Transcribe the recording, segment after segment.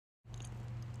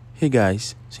Hey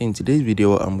guys, so in today's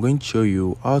video I'm going to show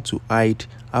you how to hide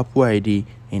Apple ID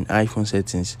in iPhone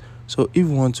settings. So if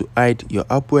you want to hide your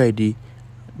Apple ID,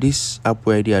 this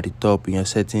Apple ID at the top in your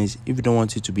settings, if you don't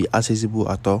want it to be accessible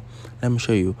at all, let me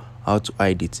show you how to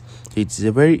hide it. It's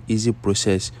a very easy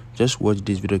process. Just watch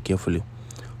this video carefully.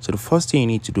 So the first thing you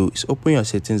need to do is open your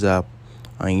settings app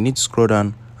and you need to scroll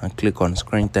down and click on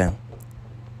screen time.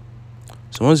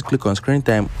 So once you click on screen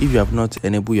time, if you have not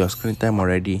enabled your screen time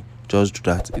already, just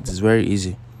do that. It is very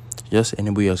easy. Just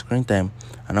enable your screen time,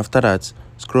 and after that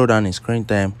scroll down in screen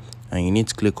time and you need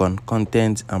to click on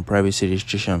content and privacy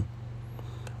restriction.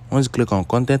 Once you click on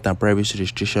content and privacy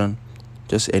restriction,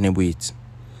 just enable it.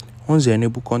 Once you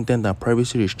enable content and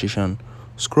privacy restriction,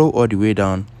 scroll all the way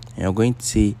down and you're going to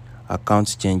see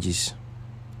account changes.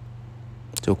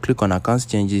 So click on account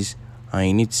changes and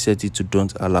you need to set it to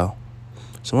don't allow.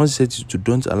 So once you set it to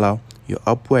don't allow, your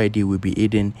Apple ID will be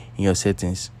hidden in your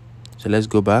settings. So let's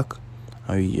go back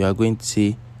and you are going to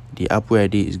see the Apple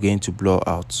ID is going to blur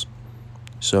out.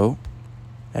 So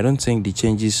I don't think the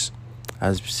changes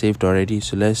has saved already.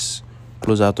 So let's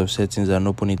close out of settings and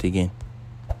open it again.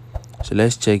 So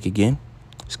let's check again.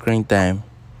 Screen time.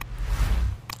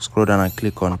 Scroll down and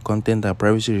click on content and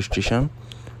privacy restriction.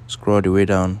 Scroll the way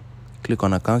down. Click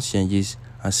on account changes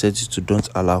and set it to don't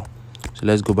allow. So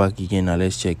let's go back again and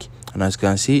let's check. And as you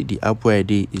can see, the Apple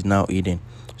ID is now hidden.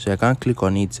 So I can't click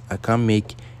on it. I can't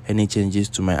make any changes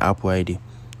to my Apple ID.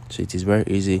 So it is very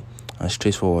easy and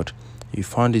straightforward. If you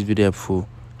found this video helpful,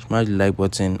 smash the like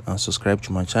button and subscribe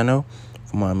to my channel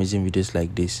for more amazing videos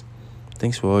like this.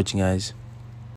 Thanks for watching, guys.